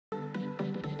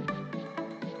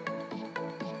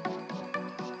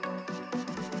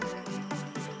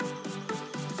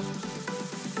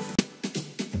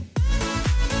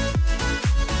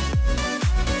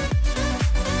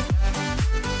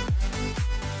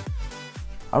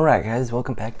Alright guys,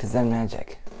 welcome back to Zen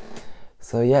Magic.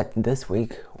 So yeah, this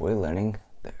week we're learning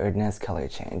the Erdnase color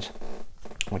change,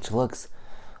 which looks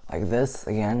like this.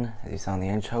 Again, as you saw in the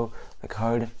intro, the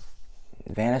card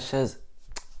vanishes.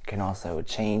 You can also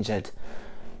change it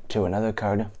to another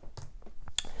card.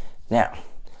 Now,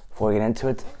 before we get into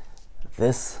it,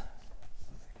 this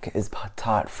is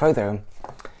taught further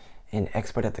in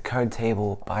Expert at the Card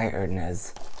Table by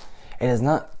Erdnase. It is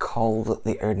not called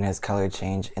the Erdnase color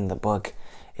change in the book.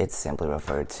 It's simply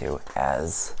referred to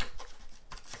as,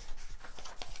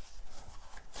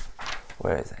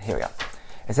 where is it? Here we go.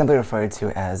 It's simply referred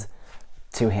to as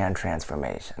two-hand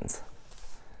transformations.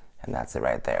 And that's it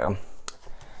right there.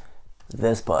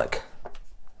 This book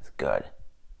is good.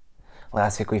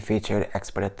 Last week we featured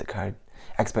Expert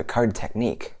Card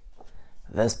Technique.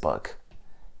 This book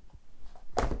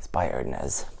is by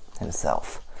Erdnase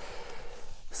himself.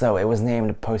 So it was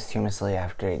named posthumously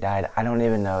after he died. I don't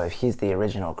even know if he's the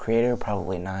original creator,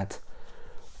 probably not.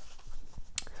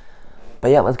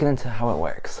 But yeah, let's get into how it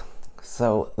works.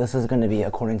 So this is going to be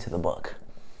according to the book.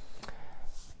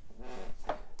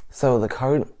 So the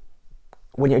card,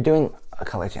 when you're doing a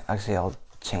color change, actually I'll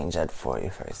change it for you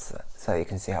first so you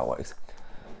can see how it works.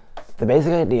 The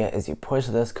basic idea is you push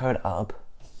this card up.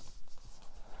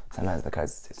 Sometimes the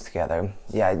cards stick together.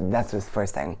 Yeah, that's the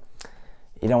first thing.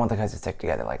 You don't want the cards to stick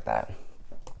together like that.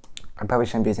 I probably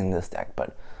shouldn't be using this deck,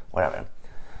 but whatever.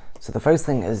 So the first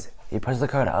thing is you push the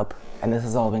card up, and this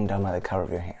is all being done by the cover of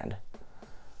your hand.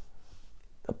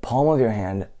 The palm of your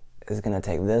hand is going to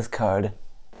take this card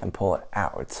and pull it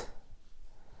out.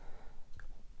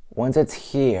 Once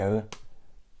it's here,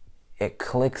 it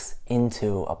clicks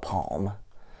into a palm.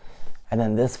 And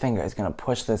then this finger is going to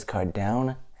push this card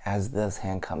down as this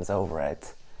hand comes over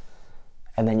it.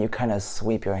 And then you kind of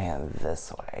sweep your hand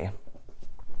this way.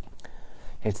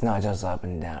 It's not just up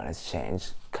and down, it's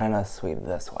changed. Kind of sweep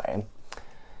this way.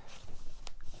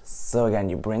 So again,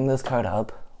 you bring this card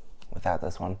up, without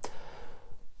this one.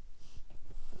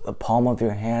 The palm of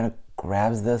your hand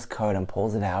grabs this card and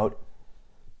pulls it out.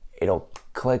 It'll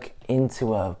click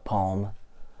into a palm,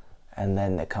 and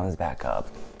then it comes back up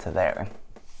to there.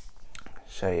 I'll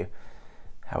show you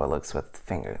how it looks with the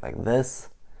finger like this.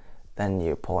 Then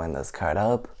you're pulling this card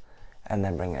up and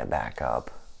then bringing it back up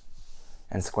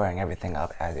and squaring everything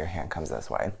up as your hand comes this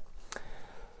way.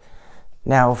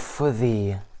 Now for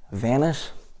the vanish,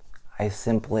 I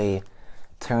simply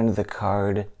turned the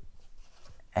card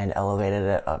and elevated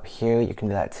it up here. You can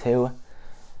do that too,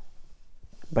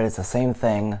 but it's the same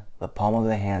thing. The palm of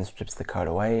the hand strips the card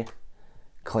away,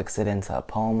 clicks it into a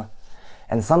palm,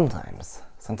 and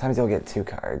sometimes you'll get two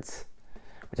cards,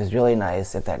 which is really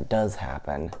nice if that does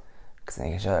happen, because then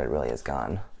you can show that it really is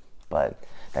gone. But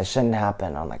that shouldn't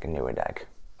happen on like a newer deck.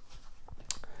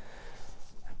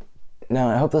 Now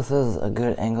I hope this is a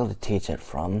good angle to teach it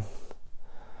from.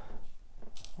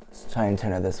 Let's try and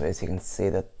turn it this way so you can see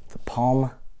that the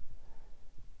palm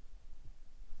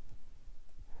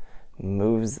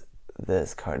moves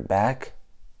this card back.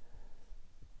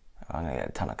 Oh, I'm gonna get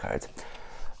a ton of cards.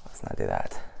 Let's not do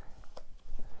that.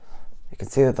 You can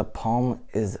see that the palm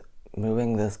is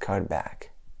moving this card back.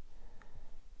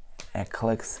 It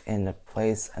clicks into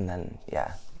place, and then,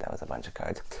 yeah, that was a bunch of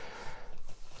cards.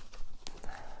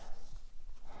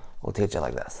 We'll teach it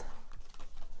like this.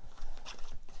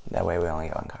 That way we only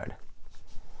get one card.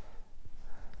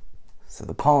 So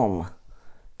the palm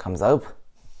comes up,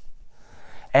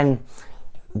 and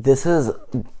this is,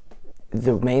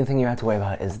 the main thing you have to worry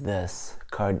about is this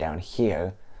card down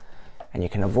here, and you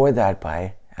can avoid that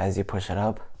by, as you push it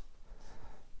up,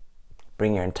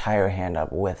 bring your entire hand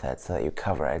up with it so that you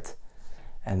cover it,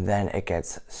 and then it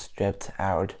gets stripped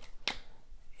out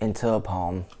into a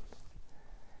palm,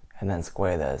 and then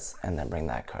square this, and then bring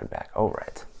that card back over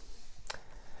it.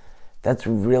 That's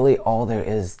really all there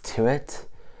is to it.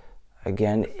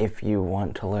 Again, if you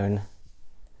want to learn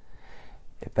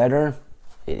it better,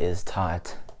 it is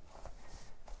taught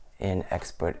in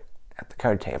Expert at the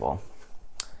Card Table.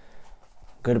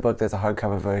 Good book. There's a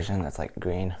hardcover version that's like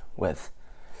green with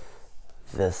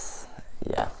this,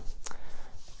 yeah.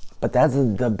 But that's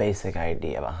the basic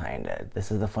idea behind it. This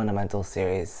is the fundamental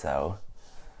series, so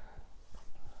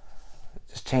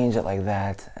just change it like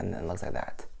that, and then it looks like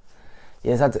that.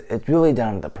 Yes, it's really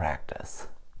down to the practice.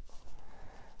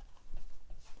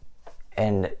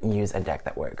 And use a deck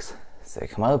that works. So you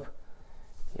come up,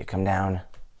 you come down,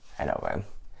 and over.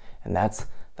 And that's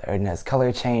the Erdnase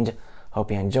color change. Hope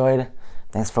you enjoyed.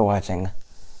 Thanks for watching.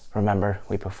 Remember,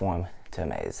 we perform to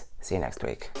amaze. See you next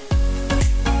week.